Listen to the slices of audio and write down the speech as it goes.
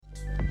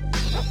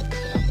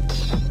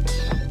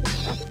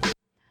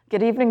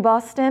Good evening,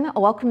 Boston.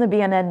 Welcome to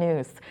BNN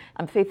News.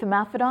 I'm Faith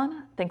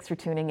Maffedon. Thanks for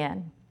tuning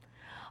in.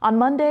 On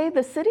Monday,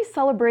 the city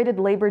celebrated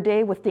Labor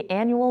Day with the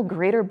annual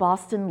Greater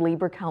Boston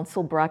Labor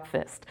Council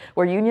Breakfast,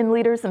 where union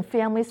leaders and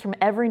families from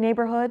every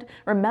neighborhood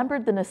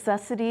remembered the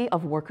necessity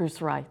of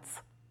workers' rights.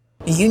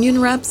 Union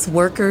reps,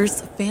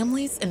 workers,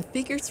 families, and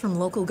figures from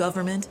local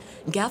government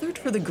gathered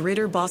for the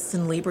Greater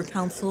Boston Labor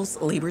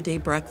Council's Labor Day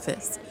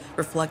breakfast,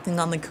 reflecting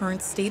on the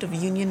current state of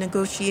union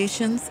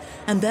negotiations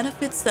and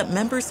benefits that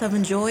members have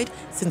enjoyed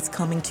since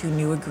coming to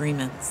new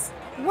agreements.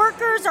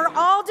 Workers are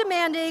all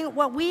demanding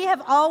what we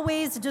have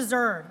always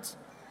deserved: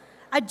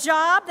 a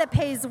job that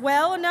pays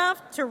well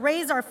enough to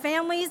raise our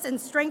families and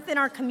strengthen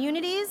our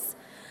communities,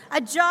 a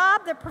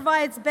job that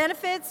provides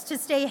benefits to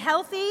stay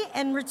healthy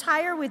and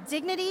retire with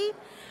dignity,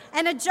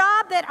 and a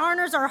job that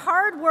honors our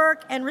hard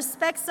work and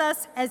respects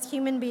us as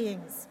human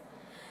beings.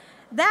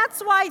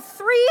 That's why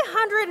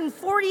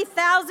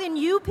 340,000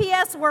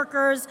 UPS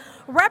workers,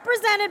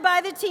 represented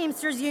by the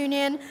Teamsters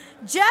Union,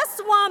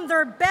 just won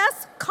their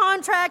best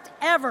contract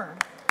ever.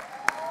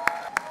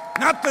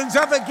 Nothing's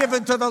ever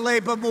given to the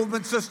labor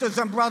movement, sisters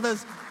and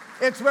brothers.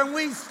 It's when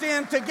we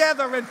stand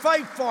together and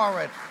fight for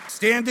it.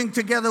 Standing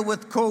together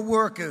with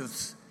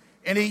co-workers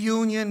in a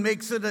union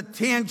makes it a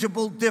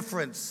tangible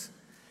difference.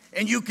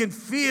 And you can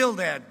feel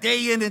that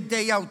day in and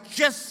day out.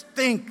 Just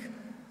think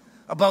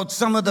about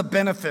some of the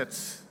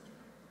benefits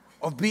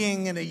of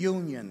being in a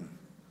union.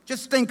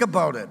 Just think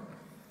about it.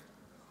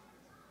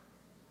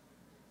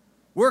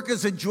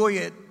 Workers enjoy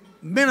a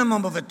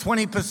minimum of a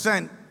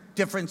 20%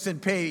 difference in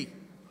pay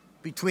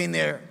between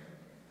their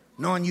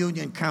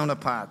non-union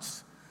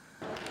counterparts.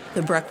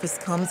 The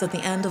breakfast comes at the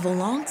end of a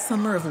long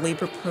summer of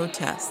labor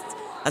protests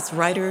as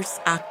writers,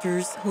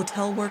 actors,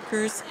 hotel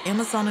workers,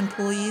 Amazon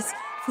employees,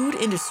 food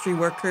industry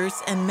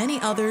workers, and many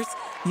others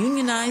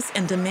unionize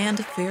and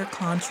demand fair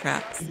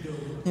contracts.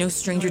 No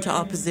stranger to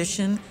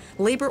opposition,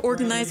 labor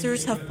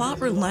organizers have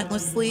fought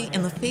relentlessly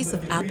in the face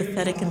of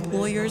apathetic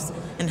employers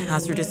and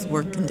hazardous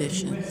work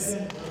conditions.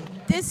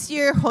 This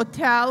year,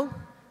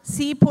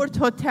 Seaport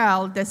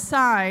Hotel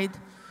decided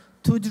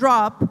to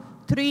drop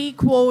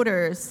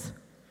 3/4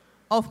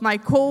 of my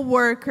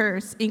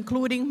co-workers,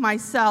 including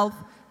myself,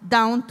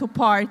 down to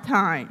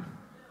part-time.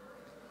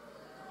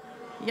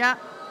 Yeah.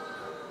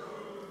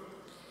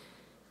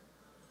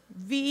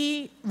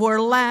 We were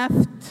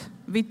left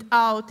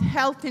without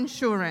health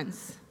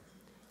insurance.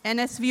 And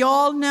as we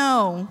all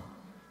know,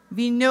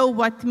 we know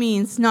what it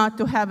means not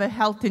to have a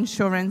health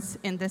insurance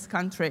in this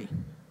country.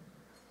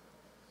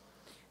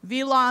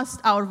 We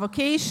lost our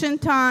vacation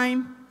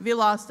time, we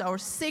lost our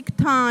sick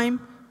time,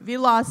 we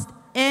lost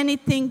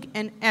anything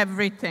and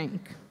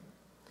everything.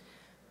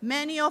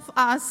 Many of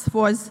us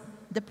was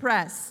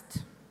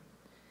depressed.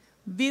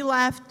 We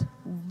left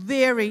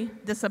very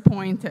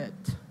disappointed.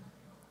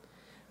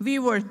 We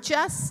were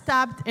just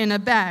stabbed in the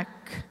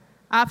back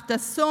after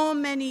so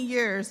many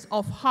years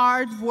of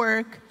hard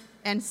work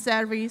and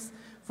service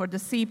for the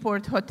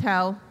Seaport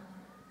Hotel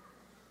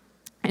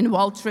and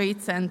World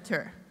Trade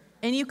Center.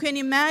 And you can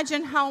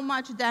imagine how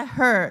much that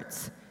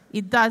hurts.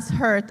 It does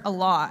hurt a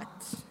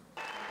lot.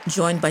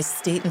 Joined by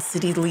state and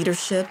city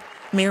leadership,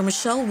 Mayor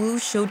Michelle Wu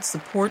showed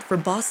support for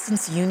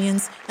Boston's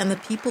unions and the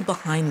people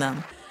behind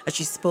them as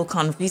she spoke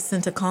on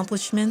recent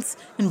accomplishments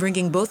in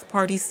bringing both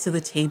parties to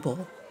the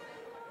table.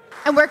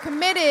 And we're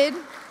committed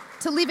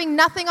to leaving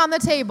nothing on the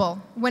table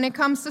when it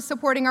comes to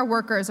supporting our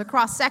workers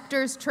across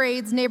sectors,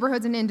 trades,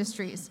 neighborhoods, and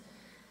industries.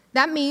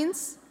 That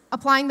means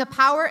applying the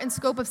power and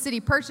scope of city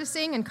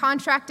purchasing and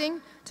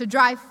contracting to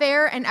drive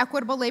fair and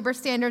equitable labor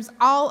standards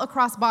all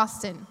across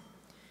Boston.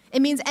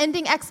 It means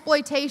ending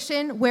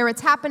exploitation where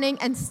it's happening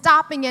and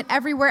stopping it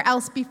everywhere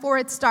else before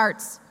it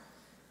starts.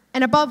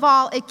 And above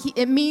all,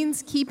 it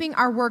means keeping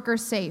our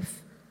workers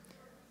safe.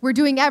 We're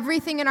doing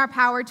everything in our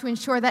power to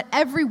ensure that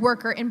every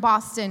worker in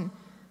Boston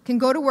can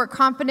go to work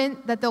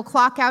confident that they'll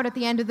clock out at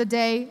the end of the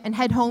day and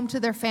head home to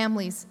their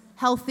families,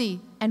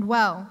 healthy and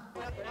well.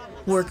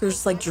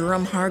 Workers like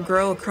Jerome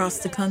Hargrove across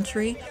the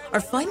country are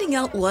finding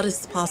out what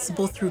is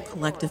possible through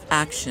collective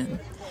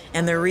action.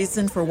 And their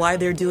reason for why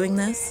they're doing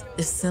this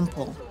is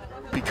simple.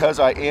 Because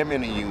I am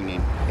in a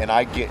union and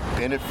I get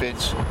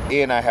benefits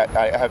and I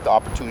have the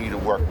opportunity to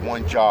work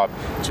one job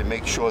to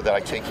make sure that I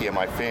take care of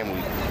my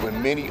family,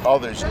 when many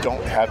others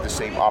don't have the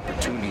same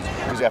opportunities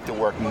because they have to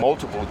work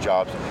multiple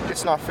jobs,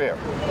 it's not fair.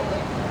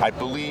 I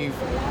believe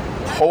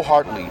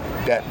wholeheartedly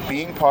that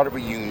being part of a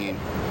union,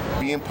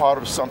 being part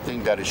of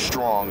something that is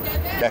strong,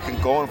 that can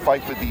go and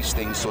fight for these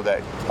things so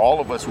that all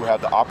of us who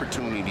have the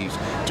opportunities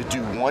to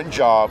do one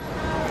job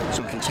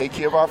so we can take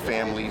care of our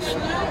families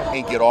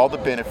and get all the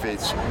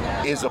benefits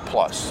is a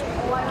plus.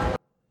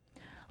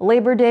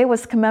 Labor Day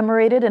was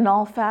commemorated in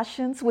all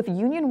fashions, with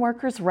union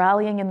workers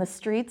rallying in the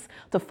streets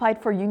to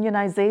fight for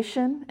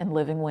unionization and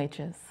living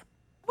wages.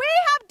 We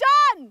have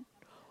done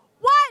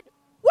what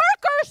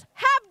workers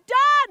have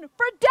done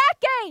for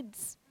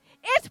decades.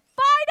 It's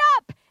fight,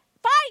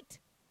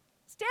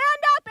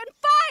 stand up and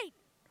fight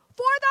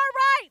for their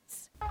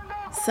rights.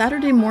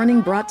 Saturday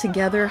morning brought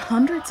together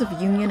hundreds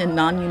of union and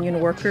non-union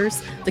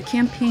workers, the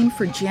campaign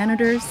for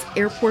janitors,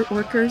 airport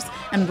workers,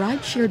 and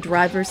rideshare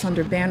drivers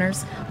under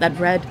banners that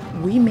read,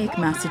 "We Make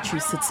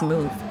Massachusetts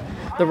Move."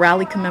 The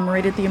rally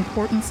commemorated the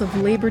importance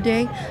of Labor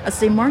Day as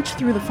they marched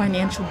through the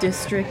financial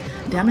district,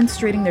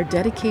 demonstrating their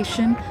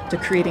dedication to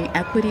creating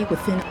equity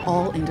within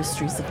all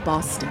industries of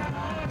Boston.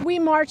 We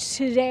marched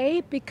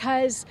today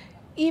because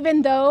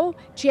even though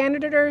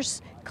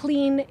janitors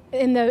clean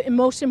in the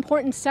most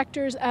important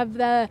sectors of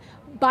the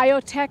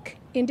biotech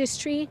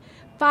industry,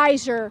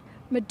 Pfizer,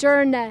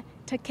 Moderna,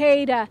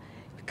 Takeda,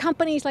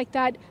 companies like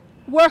that,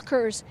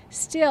 workers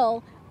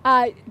still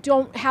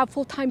don't have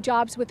full-time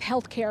jobs with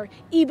healthcare,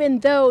 even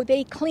though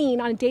they clean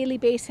on a daily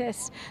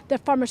basis the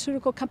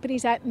pharmaceutical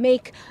companies that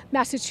make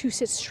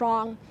Massachusetts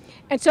strong.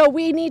 And so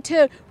we need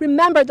to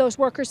remember those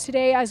workers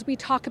today as we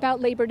talk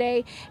about Labor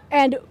Day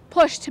and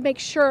push to make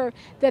sure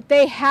that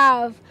they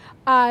have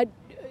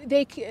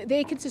they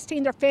can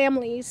sustain their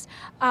families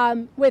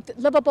with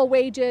livable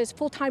wages,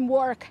 full-time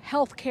work,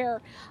 health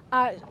care,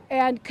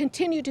 and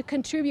continue to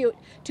contribute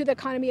to the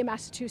economy of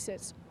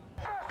Massachusetts.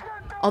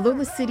 Although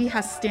the city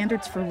has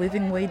standards for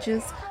living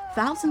wages,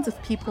 thousands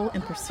of people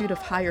in pursuit of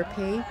higher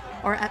pay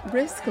are at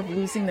risk of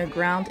losing their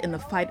ground in the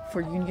fight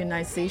for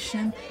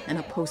unionization in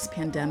a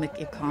post-pandemic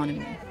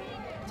economy.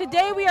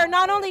 Today we are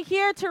not only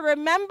here to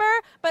remember,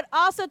 but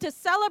also to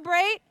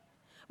celebrate.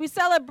 We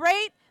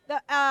celebrate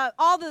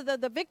all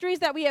the victories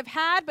that we have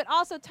had, but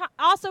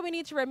also we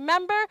need to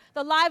remember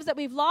the lives that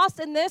we've lost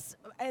in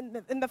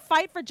the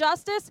fight for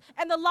justice,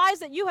 and the lives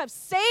that you have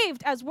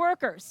saved as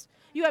workers.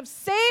 You have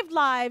saved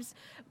lives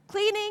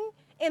cleaning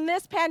in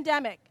this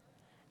pandemic.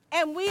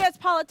 And we as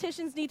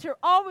politicians need to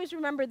always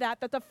remember that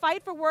the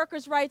fight for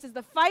workers' rights is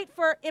the fight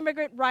for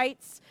immigrant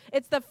rights.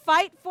 It's the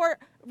fight for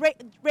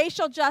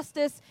racial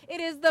justice.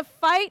 It is the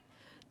fight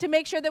to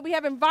make sure that we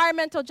have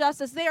environmental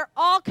justice. They are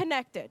all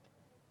connected.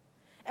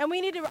 And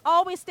we need to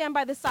always stand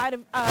by the side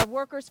of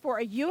workers for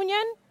a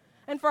union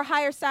and for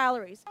higher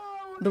salaries.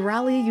 The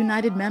rally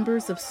united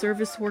members of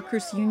Service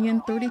Workers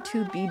Union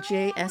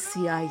 32BJ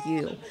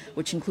SEIU,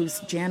 which includes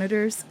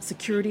janitors,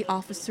 security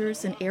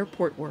officers, and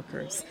airport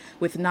workers,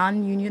 with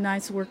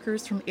non-unionized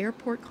workers from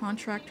airport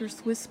contractor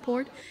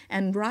Swissport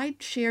and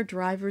ride-share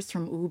drivers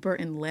from Uber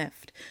and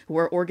Lyft, who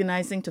are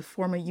organizing to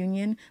form a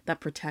union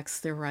that protects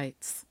their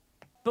rights.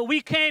 But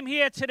we came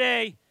here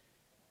today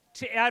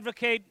to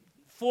advocate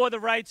for the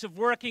rights of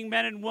working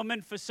men and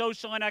women, for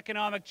social and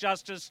economic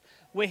justice.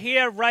 We're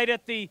here right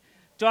at the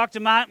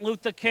Dr. Martin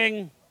Luther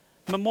King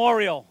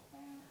Memorial.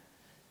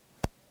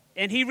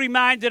 And he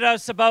reminded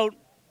us about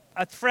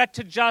a threat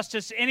to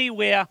justice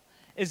anywhere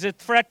is a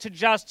threat to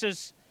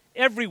justice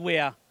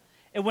everywhere.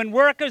 And when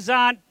workers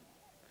aren't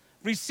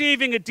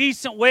receiving a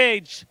decent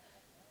wage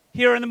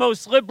here in the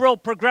most liberal,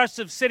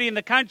 progressive city in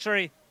the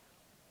country,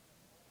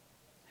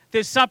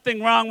 there's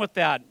something wrong with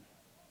that.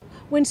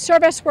 When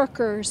service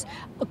workers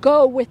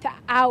go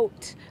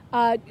without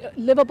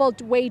livable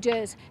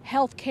wages,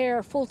 health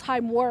care,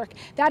 full-time work,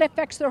 that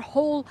affects their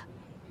whole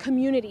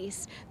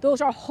communities. Those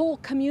are whole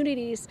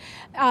communities,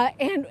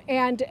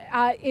 and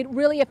it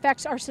really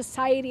affects our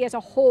society as a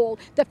whole,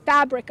 the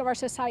fabric of our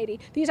society.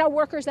 These are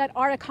workers that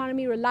our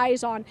economy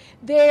relies on.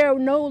 They'll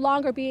no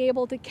longer be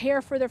able to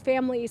care for their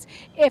families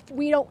if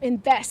we don't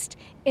invest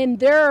in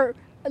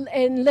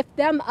and lift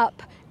them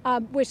up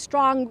with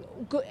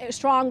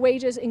strong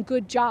wages and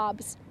good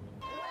jobs.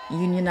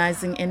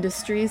 Unionizing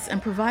industries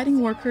and providing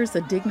workers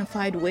a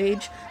dignified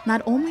wage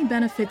not only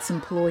benefits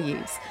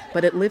employees,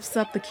 but it lifts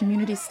up the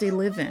communities they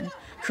live in,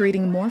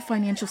 creating more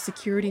financial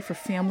security for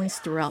families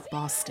throughout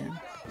Boston.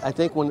 I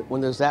think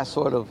when there's that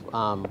sort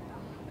of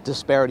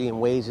disparity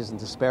in wages and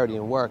disparity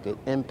in work, it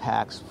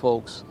impacts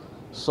folks'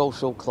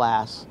 social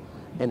class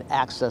and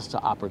access to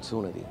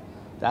opportunity.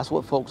 That's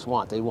what folks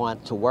want. They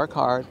want to work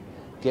hard,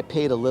 get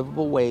paid a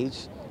livable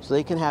wage, so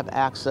they can have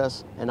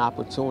access and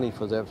opportunity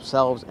for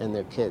themselves and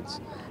their kids.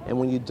 And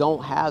when you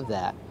don't have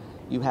that,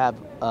 you have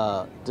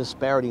a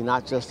disparity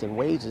not just in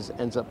wages, it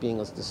ends up being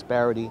a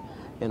disparity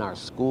in our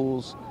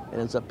schools, it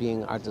ends up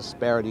being our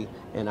disparity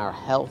in our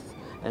health,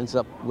 ends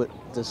up with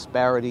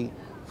disparity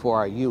for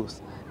our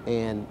youth.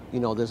 And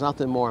there's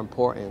nothing more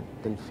important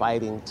than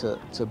fighting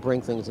to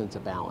bring things into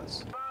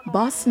balance.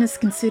 Boston is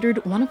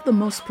considered one of the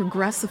most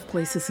progressive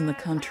places in the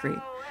country.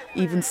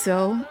 Even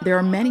so, there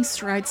are many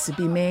strides to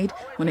be made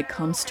when it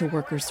comes to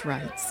workers'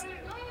 rights.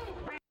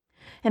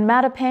 In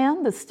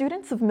Mattapan, the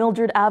students of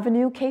Mildred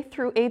Avenue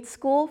K-8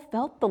 school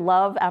felt the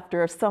love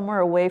after a summer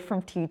away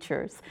from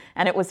teachers,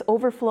 and it was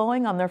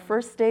overflowing on their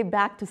first day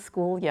back to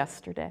school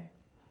yesterday.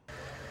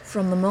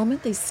 From the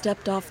moment they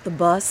stepped off the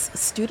bus,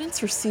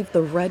 students received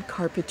the red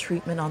carpet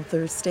treatment on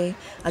Thursday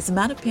as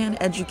Mattapan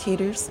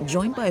educators,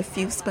 joined by a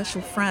few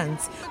special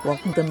friends,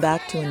 welcomed them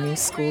back to a new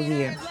school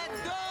year.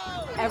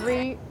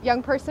 Every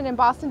young person in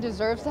Boston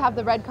deserves to have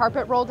the red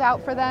carpet rolled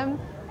out for them,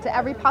 to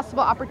every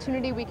possible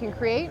opportunity we can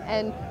create,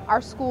 and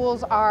our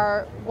schools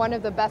are one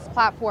of the best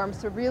platforms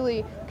to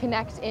really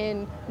connect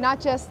in not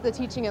just the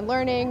teaching and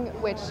learning,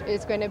 which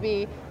is going to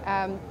be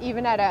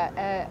even at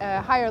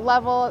a higher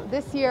level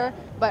this year,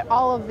 but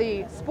all of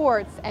the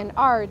sports and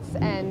arts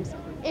and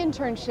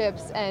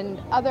internships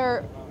and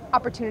other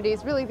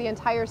opportunities. Really, the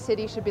entire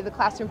city should be the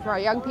classroom for our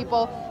young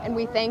people, and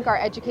we thank our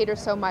educators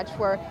so much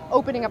for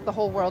opening up the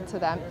whole world to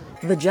them.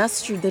 The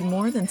gesture did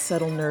more than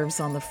settle nerves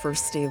on the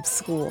first day of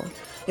school.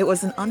 It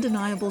was an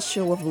undeniable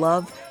show of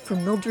love for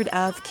Mildred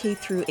Ave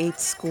K-8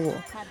 school,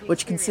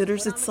 which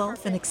considers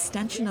itself an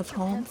extension of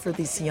home for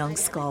these young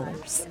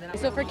scholars.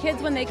 So for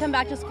kids, when they come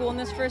back to school on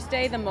this first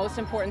day, the most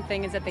important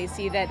thing is that they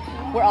see that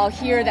we're all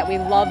here, that we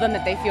love them,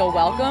 that they feel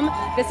welcome.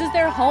 This is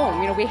their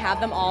home. You know, we have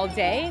them all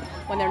day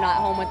when they're not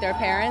home with their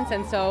parents,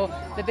 and so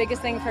the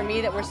biggest thing for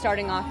me that we're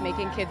starting off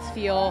making kids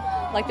feel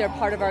like they're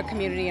part of our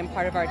community and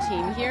part of our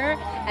team here,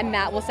 and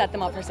that will set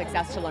them up for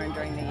success to learn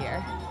during the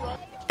year.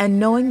 And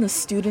knowing the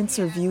students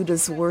are viewed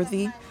as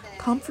worthy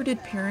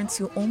comforted parents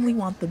who only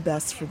want the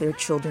best for their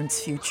children's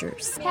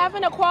futures.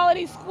 Having a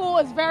quality school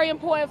is very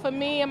important for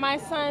me and my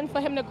son, for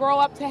him to grow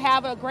up to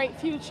have a great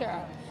future.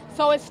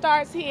 So it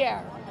starts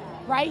here,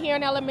 right here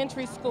in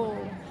elementary school.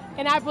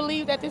 And I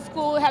believe that this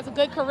school has a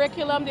good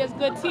curriculum, there's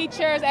good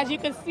teachers. As you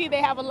can see,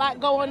 they have a lot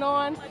going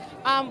on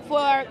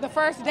for the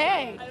first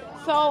day.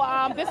 So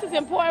this is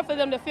important for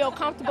them to feel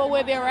comfortable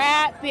where they're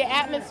at, the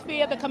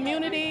atmosphere, the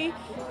community,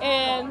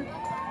 and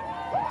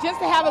just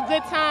to have a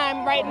good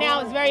time right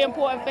now is very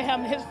important for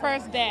him, his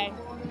first day.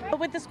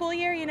 With the school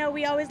year, you know,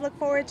 we always look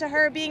forward to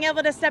her being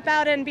able to step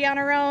out and be on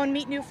her own,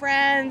 meet new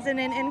friends, and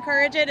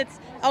encourage it. It's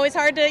always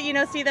hard to, you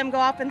know, see them go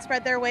off and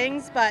spread their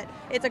wings, but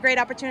it's a great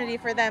opportunity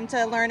for them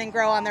to learn and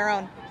grow on their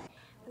own.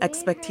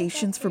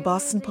 Expectations for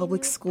Boston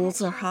Public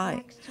Schools are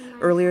high.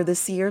 Earlier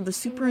this year, the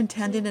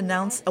superintendent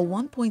announced a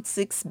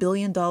 $1.6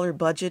 billion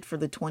budget for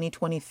the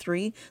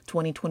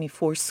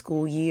 2023-2024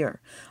 school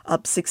year,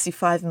 up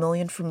 $65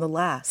 million from the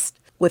last,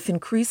 with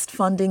increased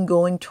funding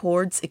going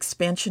towards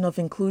expansion of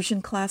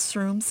inclusion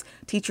classrooms,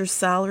 teacher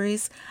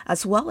salaries,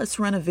 as well as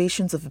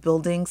renovations of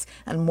buildings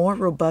and more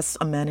robust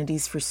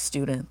amenities for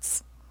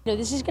students. You know,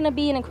 this is going to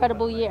be an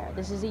incredible year.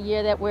 This is a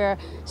year that we're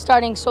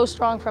starting so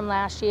strong from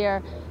last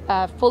year,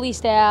 fully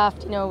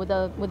staffed, you know,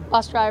 with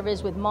bus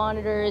drivers, with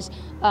monitors,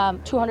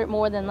 200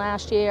 more than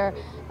last year.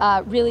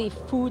 Really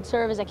food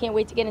service. I can't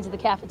wait to get into the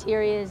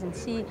cafeterias and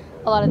see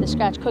a lot of the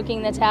scratch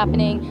cooking that's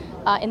happening.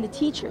 And the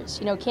teachers,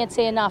 you know, can't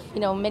say enough.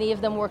 You know, many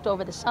of them worked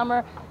over the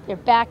summer. They're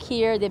back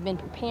here. They've been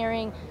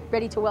preparing,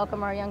 ready to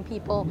welcome our young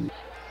people.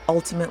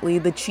 Ultimately,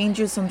 the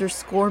changes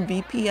underscore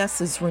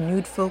BPS's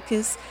renewed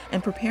focus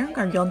and preparing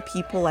our young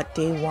people at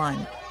day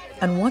one.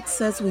 And what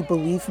says we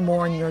believe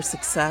more in your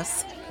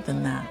success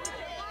than that?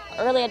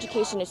 Early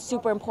education is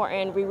super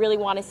important. We really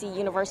want to see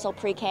universal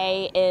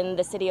pre-K in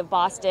the city of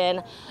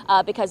Boston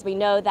because we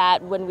know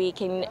that when we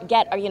can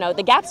get, you know,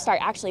 the gaps start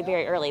actually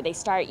very early. They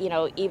start, you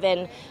know,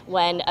 even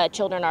when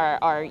children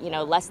are, you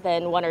know, less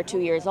than 1 or 2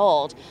 years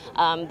old,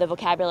 the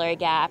vocabulary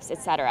gaps,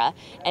 etc.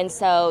 And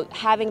so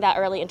having that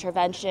early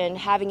intervention,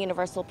 having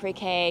universal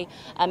pre-K,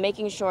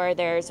 making sure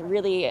there's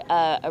really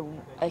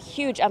a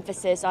huge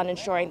emphasis on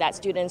ensuring that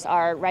students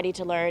are ready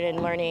to learn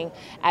and learning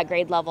at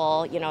grade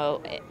level, you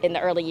know, in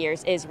the early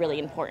years is really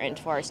important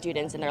for our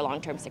students and their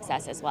long-term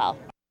success as well.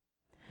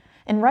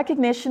 In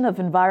recognition of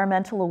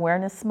Environmental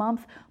Awareness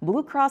Month,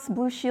 Blue Cross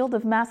Blue Shield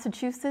of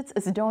Massachusetts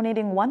is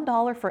donating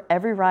 $1 for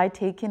every ride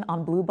taken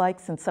on Blue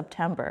Bikes in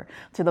September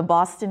to the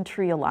Boston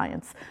Tree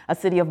Alliance, a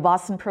City of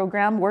Boston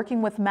program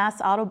working with Mass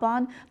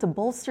Autobahn to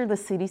bolster the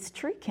city's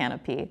tree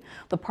canopy,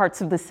 the parts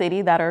of the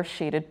city that are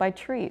shaded by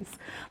trees.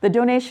 The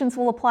donations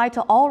will apply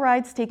to all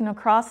rides taken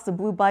across the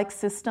Blue Bike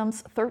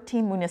system's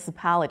 13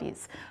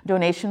 municipalities.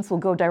 Donations will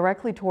go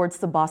directly towards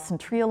the Boston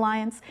Tree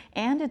Alliance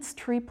and its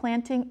tree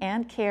planting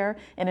and care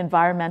in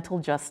environmental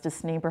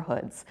justice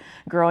neighborhoods.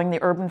 Growing the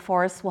urban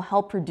forest will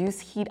help reduce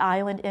heat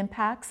island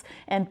impacts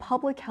and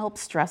public health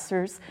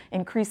stressors,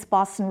 increase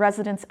Boston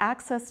residents'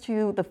 access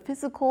to the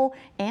physical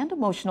and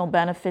emotional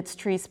benefits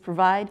trees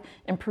provide,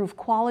 improve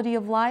quality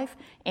of life,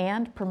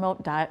 and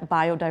promote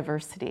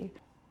biodiversity.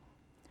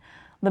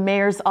 The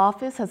mayor's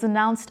office has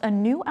announced a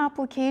new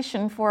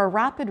application for a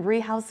rapid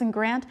rehousing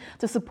grant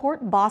to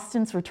support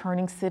Boston's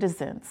returning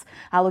citizens,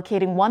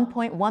 allocating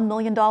 $1.1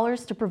 million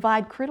to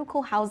provide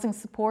critical housing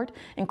support,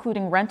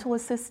 including rental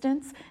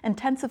assistance,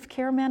 intensive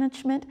care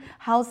management,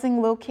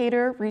 housing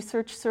locator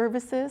research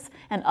services,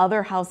 and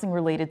other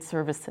housing-related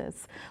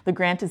services. The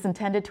grant is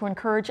intended to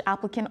encourage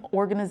applicant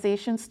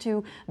organizations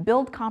to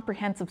build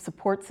comprehensive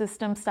support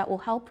systems that will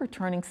help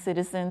returning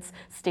citizens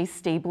stay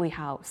stably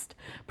housed.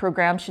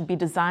 Programs should be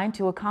designed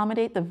to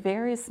accommodate the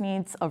various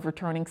needs of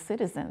returning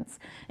citizens,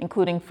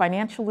 including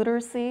financial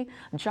literacy,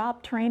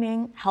 job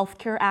training,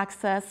 healthcare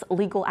access,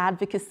 legal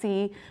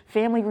advocacy,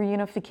 family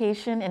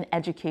reunification, and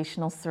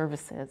educational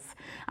services.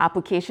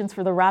 Applications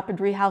for the Rapid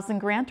Rehousing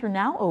Grant are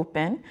now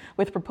open,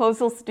 with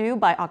proposals due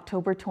by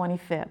October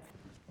 25th.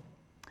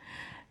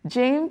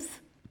 James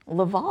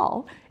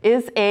Laval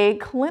is a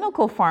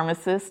clinical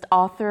pharmacist,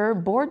 author,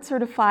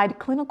 board-certified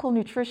clinical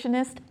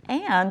nutritionist,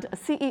 and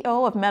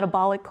CEO of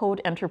Metabolic Code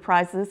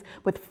Enterprises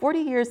with 40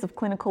 years of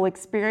clinical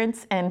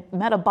experience in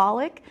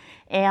metabolic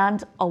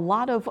and a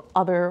lot of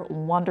other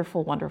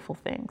wonderful, wonderful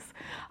things.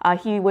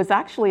 He was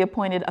actually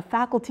appointed a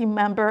faculty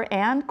member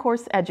and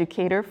course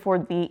educator for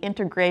the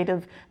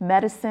Integrative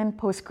Medicine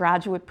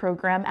postgraduate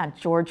program at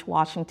George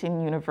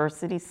Washington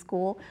University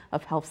School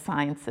of Health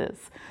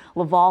Sciences.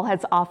 Laval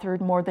has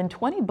authored more than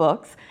 20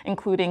 books,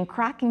 including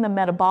Cracking the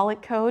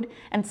Metabolic Code,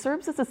 and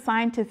serves as a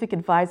scientific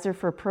advisor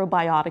for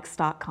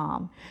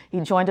probiotics.com.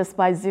 He joined us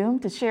by Zoom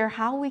to share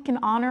how we can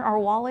honor our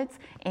wallets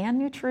and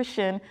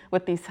nutrition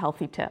with these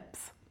healthy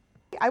tips.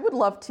 I would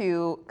love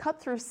to cut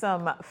through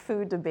some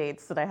food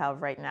debates that I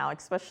have right now,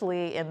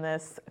 especially in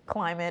this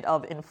climate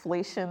of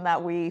inflation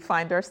that we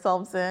find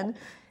ourselves in.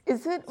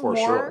 Is it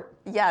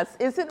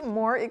is it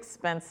more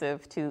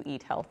expensive to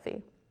eat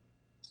healthy?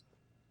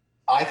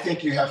 I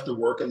think you have to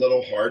work a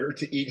little harder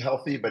to eat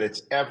healthy, but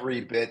it's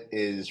every bit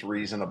as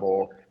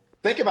reasonable.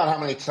 Think about how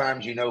many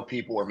times you know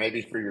people, or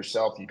maybe for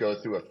yourself, you go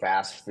through a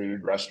fast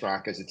food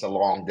restaurant because it's a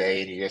long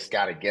day and you just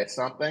got to get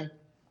something.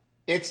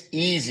 It's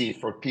easy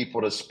for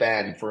people to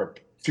spend for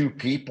two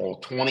people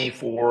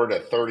 $24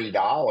 to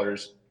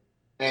 $30,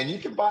 and you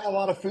can buy a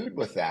lot of food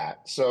with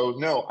that. So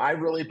no, I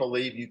really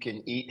believe you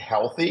can eat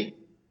healthy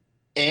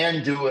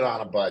and do it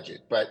on a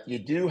budget, but you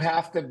do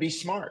have to be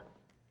smart.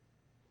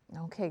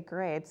 Okay,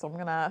 great. So I'm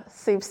going to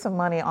save some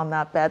money on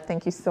that bet.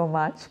 Thank you so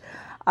much.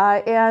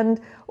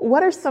 And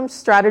what are some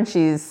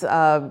strategies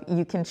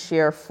you can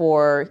share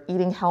for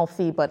eating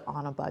healthy but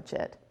on a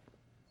budget?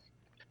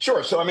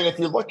 Sure. So, I mean, if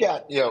you look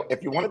at,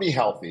 if you want to be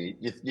healthy,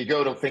 you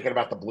go to thinking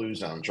about the blue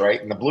zones, right?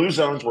 And the blue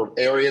zones were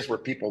areas where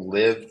people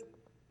lived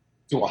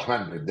to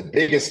 100, the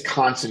biggest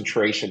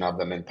concentration of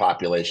them in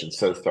population.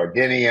 So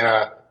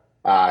Sardinia,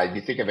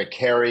 you think of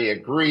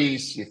Icaria,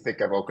 Greece, you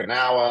think of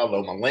Okinawa,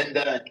 Loma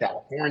Linda,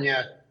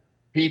 California.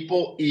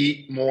 People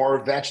eat more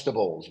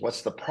vegetables.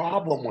 What's the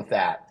problem with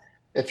that?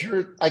 If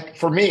you're like,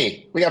 for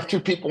me, we have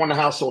two people in the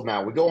household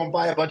now. We go and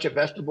buy a bunch of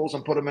vegetables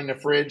and put them in the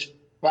fridge.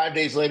 5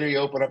 days later, you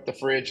open up the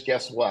fridge.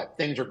 Guess what?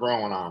 Things are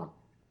growing on them.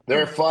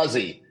 They're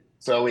fuzzy.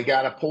 So we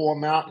got to pull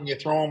them out and you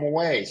throw them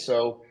away.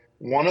 So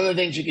one of the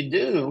things you can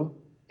do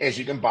is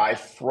you can buy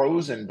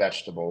frozen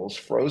vegetables.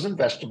 Frozen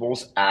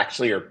vegetables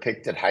actually are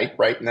picked at height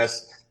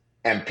ripeness,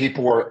 and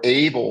people are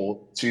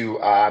able to,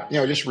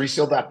 just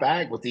reseal that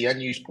bag with the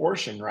unused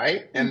portion,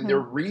 right? And they're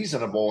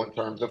reasonable in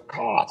terms of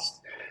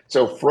cost.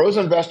 So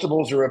frozen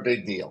vegetables are a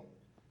big deal.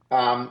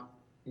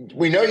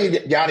 We know you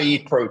got to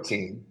eat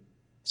protein.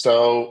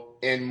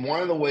 And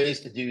one of the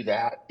ways to do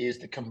that is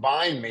to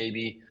combine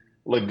maybe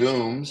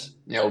legumes,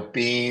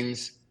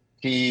 beans,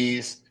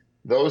 peas,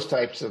 those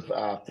types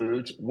of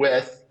foods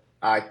with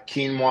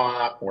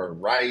quinoa or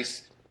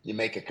rice. You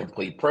make a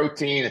complete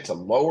protein. It's a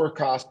lower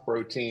cost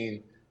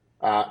protein.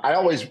 I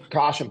always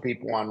caution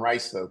people on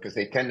rice, though, because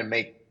they tend to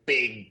make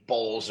big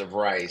bowls of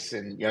rice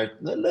and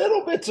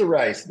little bits of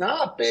rice,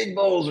 not big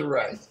bowls of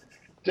rice,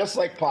 just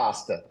like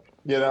pasta,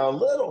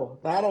 little,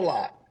 not a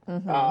lot.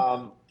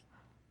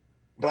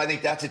 But I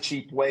think that's a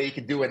cheap way. You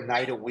can do a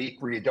night a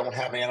week where you don't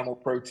have animal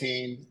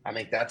protein. I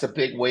think that's a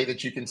big way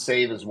that you can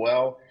save as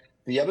well.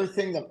 The other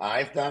thing that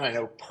I've done, I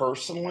know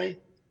personally,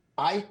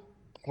 I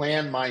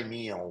plan my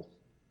meals,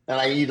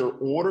 and I either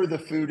order the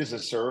food as a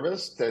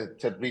service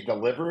to be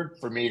delivered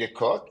for me to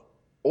cook,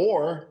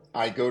 or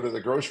I go to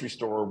the grocery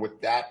store with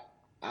that.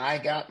 I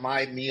got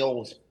my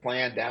meals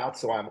planned out,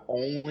 so I'm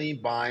only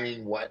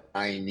buying what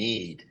I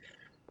need.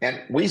 And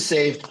we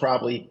saved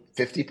probably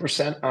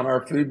 50% on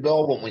our food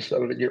bill when we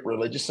started to get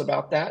religious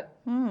about that.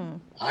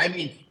 I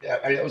mean,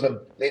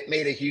 it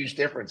made a huge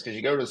difference, because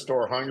you go to the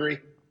store hungry,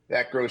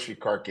 that grocery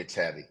cart gets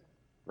heavy,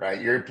 right?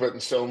 You're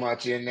putting so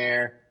much in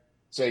there.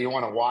 So you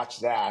want to watch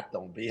that.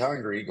 Don't be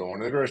hungry going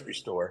to the grocery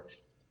store.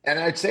 And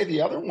I'd say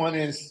the other one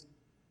is,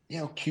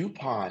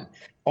 coupon.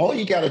 All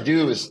you got to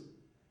do is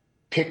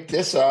pick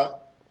this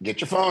up,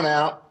 get your phone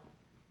out,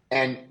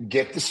 and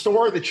get the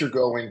store that you're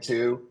going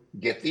to,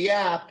 get the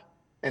app,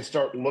 and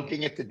start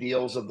looking at the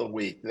deals of the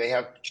week. Do they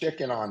have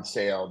chicken on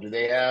sale? Do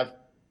they have,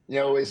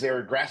 is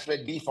there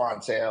grass-fed beef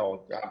on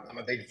sale? I'm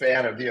a big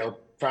fan of,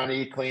 trying to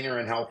eat cleaner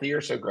and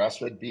healthier. So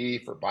grass-fed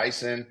beef or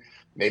bison,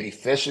 maybe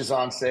fish is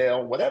on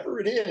sale, whatever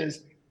it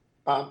is.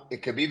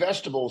 It could be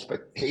vegetables,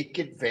 but take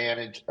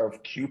advantage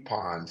of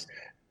coupons.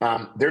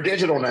 They're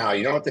digital now.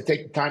 You don't have to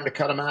take the time to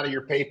cut them out of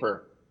your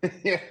paper.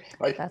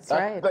 That's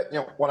right. But,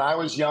 when I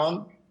was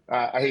young,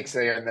 I hate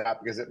saying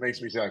that because it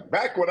makes me sound like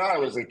back when I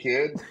was a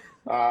kid.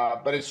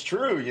 But it's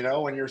true,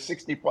 when you're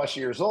 60 plus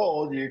years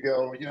old, you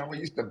go, we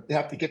used to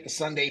have to get the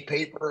Sunday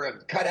paper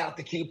and cut out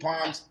the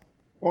coupons.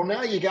 Well,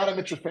 now you got them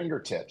at your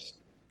fingertips.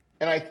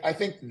 And I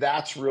think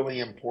that's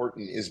really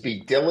important, is be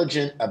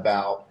diligent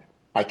about,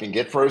 I can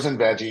get frozen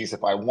veggies.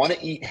 If I want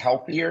to eat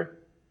healthier,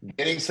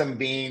 getting some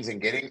beans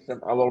and getting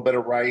a little bit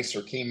of rice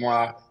or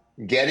quinoa,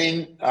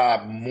 getting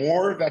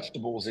more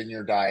vegetables in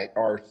your diet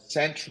are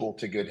central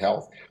to good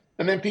health.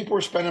 And then people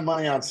are spending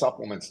money on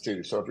supplements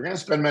too. So if you're going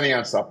to spend money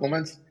on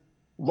supplements,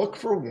 look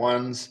for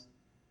ones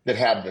that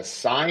have the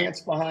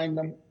science behind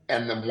them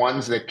and the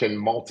ones that can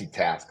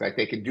multitask, like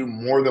they can do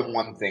more than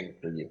one thing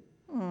for you.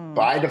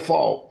 By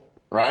default,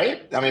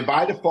 right? I mean,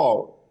 by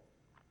default,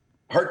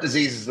 heart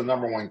disease is the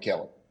 #1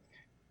 killer.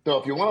 So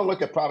if you want to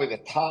look at probably the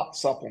top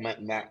supplement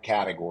in that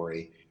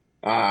category,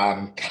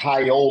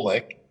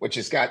 Kyolic, which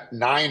has got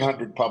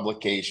 900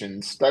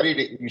 publications, studied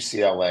at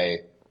UCLA,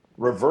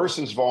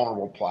 reverses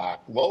vulnerable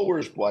plaque,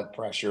 lowers blood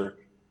pressure.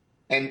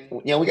 And,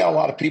 we got a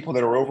lot of people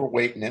that are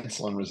overweight and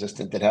insulin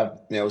resistant that have,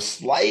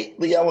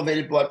 slightly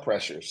elevated blood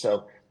pressure.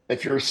 So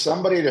if you're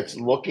somebody that's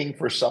looking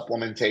for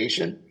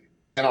supplementation,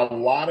 and a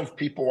lot of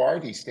people are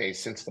these days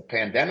since the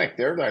pandemic,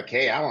 they're like,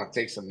 hey, I want to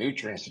take some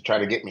nutrients to try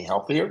to get me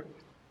healthier.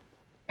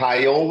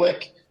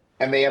 Kyolic,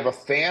 and they have a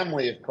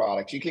family of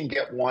products. You can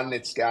get one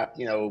that's got,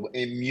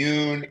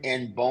 immune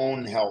and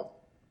bone health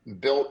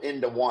built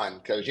into one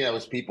because,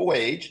 as people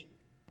age,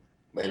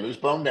 they lose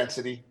bone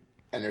density,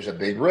 and there's a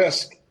big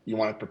risk. You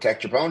want to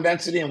protect your bone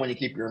density, and when you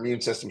keep your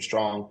immune system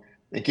strong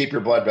and keep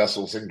your blood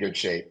vessels in good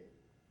shape.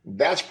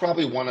 That's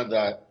probably one of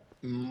the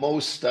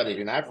most studied,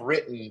 and I've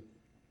written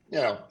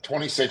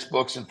 26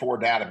 books and 4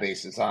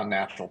 databases on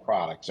natural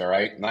products, all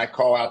right? And I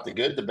call out the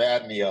good, the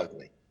bad, and the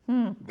ugly.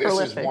 This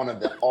is one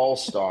of the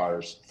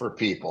all-stars for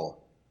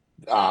people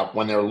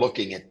when they're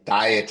looking at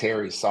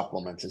dietary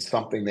supplements. It's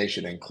something they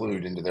should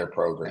include into their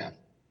program.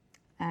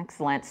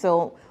 Excellent.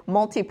 So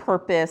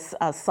multi-purpose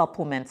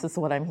supplements is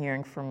what I'm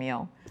hearing from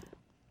you.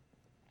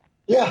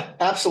 Yeah,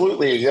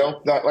 absolutely.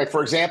 Like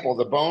for example,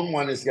 the bone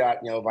one has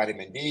got,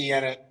 vitamin D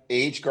in it.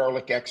 Aged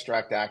garlic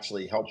extract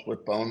actually helps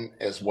with bone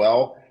as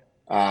well.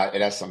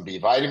 It has some B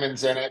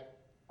vitamins in it,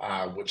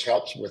 which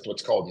helps with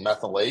what's called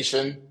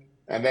methylation.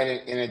 And then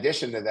in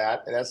addition to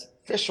that, it has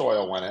fish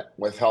oil in it,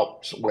 which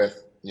helps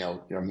with,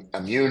 your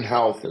immune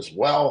health as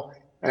well.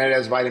 And it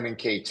has vitamin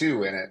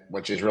K2 in it,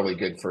 which is really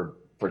good for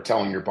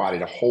telling your body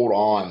to hold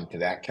on to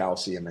that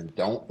calcium and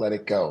don't let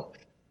it go.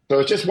 So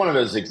it's just one of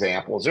those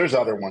examples. There's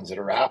other ones that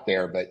are out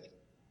there, but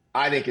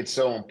I think it's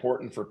so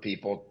important for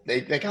people.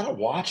 They got to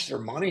watch their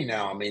money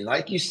now. I mean,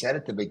 like you said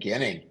at the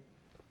beginning,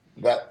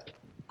 but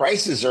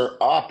prices are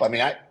up. I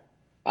mean,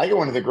 I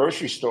go into the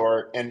grocery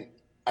store and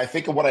I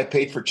think of what I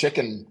paid for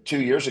chicken 2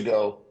 years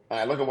ago, and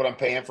I look at what I'm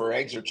paying for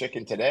eggs or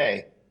chicken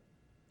today.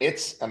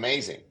 It's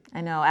amazing.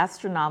 I know,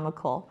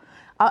 astronomical.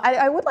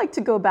 I would like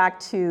to go back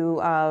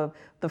to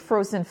the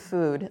frozen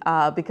food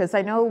because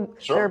I know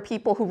there are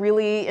people who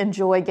really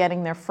enjoy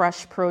getting their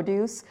fresh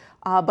produce.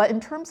 But in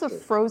terms of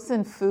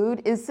frozen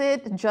food, is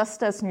it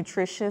just as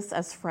nutritious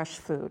as fresh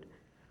food?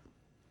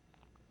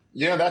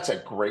 That's a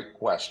great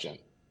question.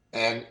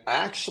 And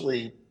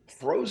actually,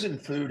 frozen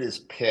food is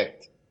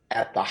picked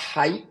at the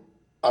height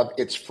of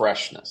its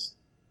freshness,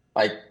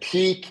 like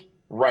peak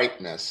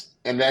ripeness,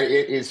 and that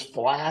it is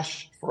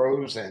flash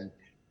frozen.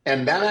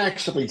 And that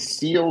actually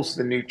seals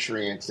the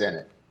nutrients in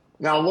it.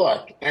 Now,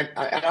 look, and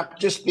I'm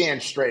just being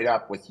straight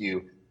up with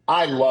you.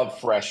 I love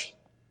fresh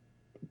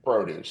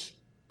produce.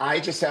 I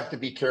just have to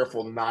be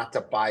careful not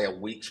to buy a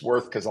week's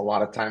worth because a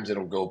lot of times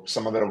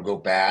some of it will go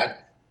bad.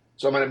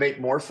 So I'm going to make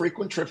more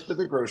frequent trips to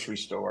the grocery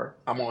store.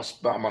 I'm going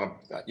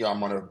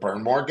to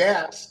burn more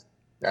gas.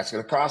 That's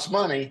going to cost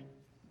money.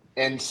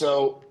 And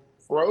so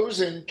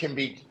frozen can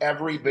be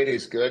every bit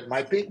as good.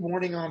 My big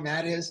warning on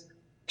that is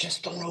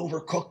just don't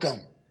overcook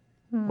them.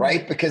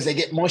 Right? Because they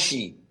get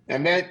mushy.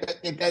 And then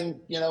it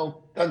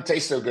doesn't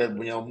taste so good.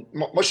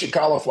 Mushy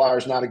cauliflower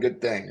is not a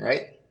good thing,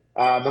 right?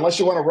 Unless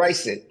you want to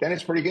rice it, then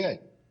it's pretty good.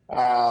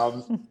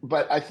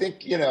 But I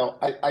think,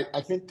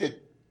 I think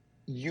that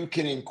you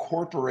can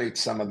incorporate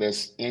some of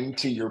this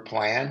into your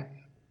plan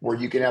where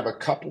you can have a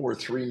couple or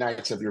 3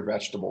 nights of your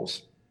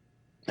vegetables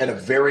at a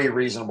very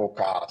reasonable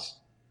cost.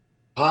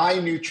 High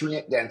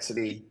nutrient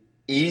density,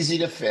 easy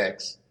to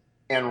fix,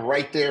 and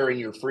right there in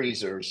your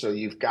freezer so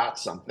you've got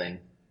something.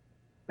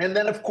 And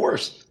then, of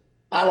course,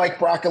 I like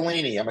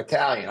broccolini. I'm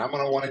Italian. I'm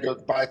going to want to go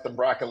buy some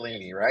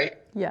broccolini, right?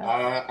 Yeah.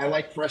 I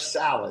like fresh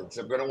salads.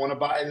 I'm going to want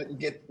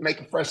to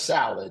make a fresh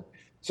salad.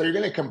 So you're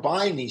going to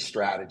combine these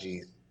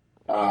strategies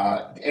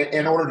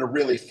in order to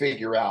really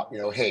figure out,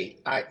 hey,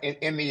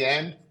 in the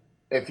end,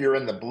 if you're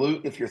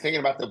thinking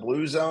about the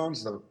blue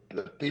zones,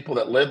 the people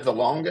that live the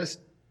longest,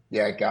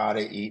 you got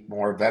to eat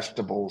more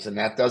vegetables. And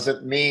that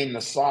doesn't mean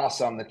the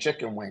sauce on the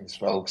chicken wings,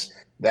 folks.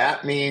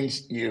 That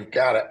means you've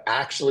got to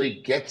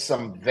actually get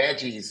some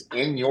veggies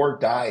in your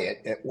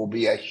diet. It will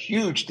be a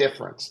huge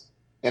difference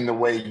in the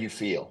way you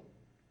feel.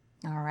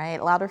 All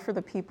right, louder for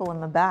the people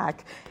in the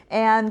back.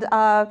 And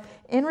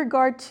in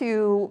regard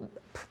to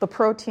the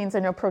proteins, I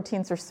know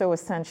proteins are so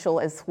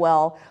essential as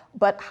well,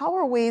 but how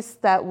are ways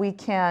that we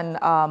can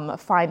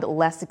find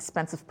less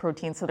expensive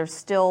proteins that are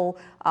still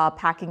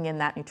packing in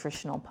that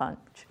nutritional punch?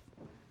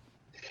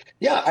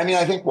 Yeah, I mean,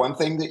 I think one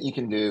thing that you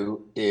can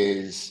do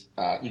is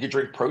you can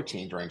drink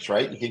protein drinks,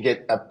 right? You can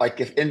get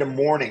if in the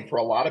morning for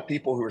a lot of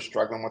people who are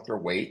struggling with their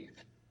weight.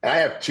 And I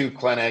have 2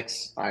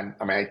 clinics.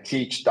 I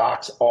teach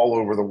docs all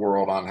over the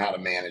world on how to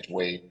manage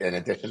weight in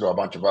addition to a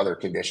bunch of other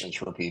conditions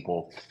for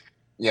people.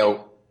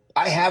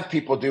 I have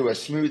people do a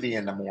smoothie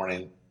in the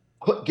morning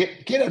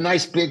get a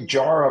nice big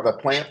jar of a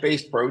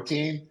plant-based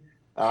protein,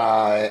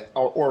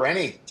 or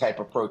any type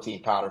of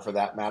protein powder for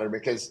that matter,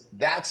 because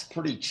that's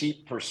pretty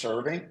cheap per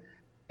serving,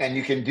 and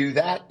you can do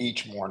that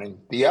each morning.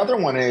 The other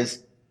one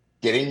is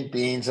getting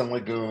beans and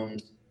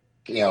legumes,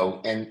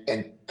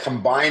 and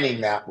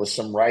combining that with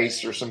some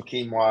rice or some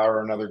quinoa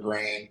or another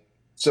grain,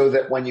 so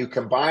that when you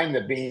combine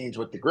the beans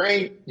with the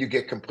grain, you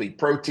get complete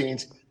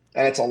proteins,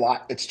 and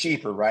it's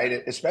cheaper,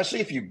 right? Especially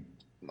if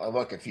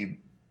you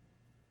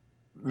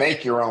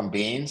make your own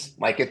beans,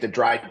 like get the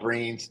dried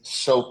beans,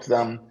 soak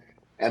them,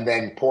 and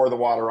then pour the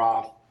water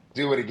off,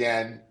 do it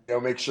again,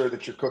 make sure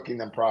that you're cooking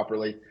them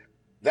properly.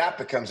 That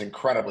becomes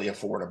incredibly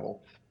affordable.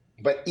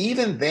 But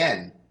even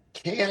then,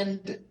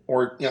 canned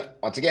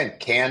organic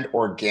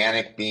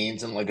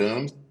beans and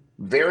legumes,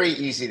 very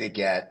easy to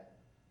get.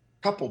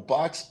 Couple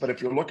bucks, but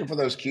if you're looking for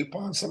those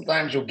coupons,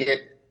 sometimes you'll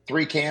get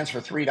 3 cans for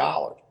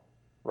 $3,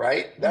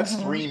 right? That's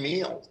 3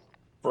 meals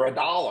for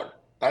 $1.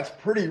 That's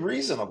pretty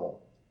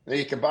reasonable. Then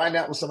you combine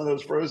that with some of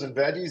those frozen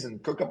veggies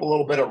and cook up a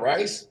little bit of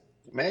rice,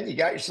 man, you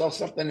got yourself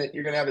something that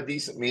you're going to have a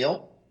decent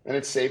meal, and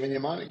it's saving you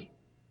money.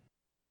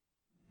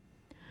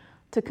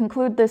 To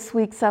conclude this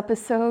week's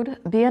episode,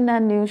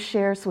 BNN News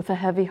shares with a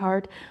heavy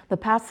heart the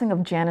passing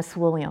of Janice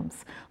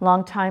Williams,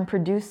 longtime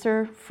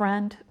producer,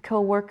 friend,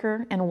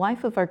 co-worker, and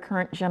wife of our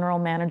current general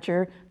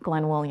manager,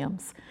 Glenn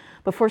Williams.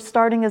 Before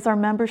starting as our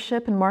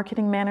membership and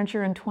marketing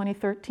manager in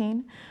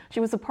 2013, she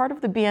was a part of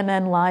the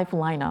BNN Live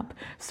lineup,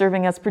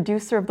 serving as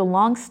producer of the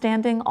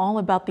long-standing All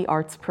About the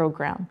Arts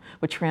program,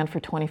 which ran for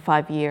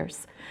 25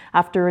 years.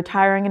 After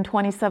retiring in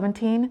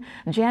 2017,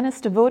 Janice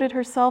devoted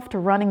herself to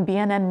running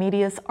BNN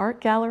Media's art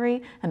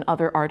gallery and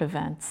other art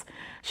events.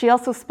 She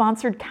also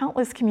sponsored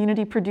countless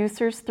community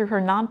producers through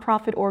her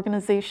nonprofit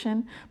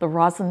organization, the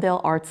Rosendale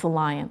Arts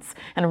Alliance,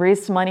 and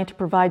raised money to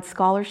provide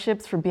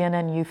scholarships for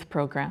BNN youth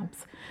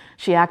programs.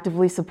 She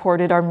actively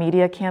supported our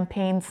media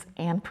campaigns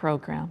and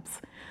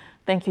programs.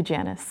 Thank you,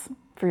 Janice,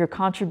 for your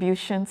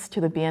contributions to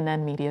the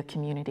BNN media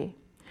community.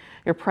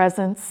 Your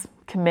presence,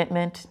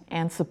 commitment,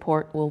 and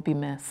support will be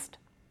missed.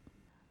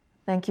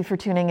 Thank you for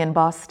tuning in,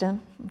 Boston.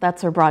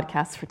 That's our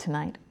broadcast for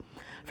tonight.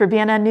 For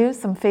BNN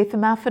News, I'm Faith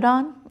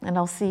Maffedon, and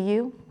I'll see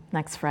you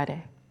next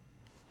Friday.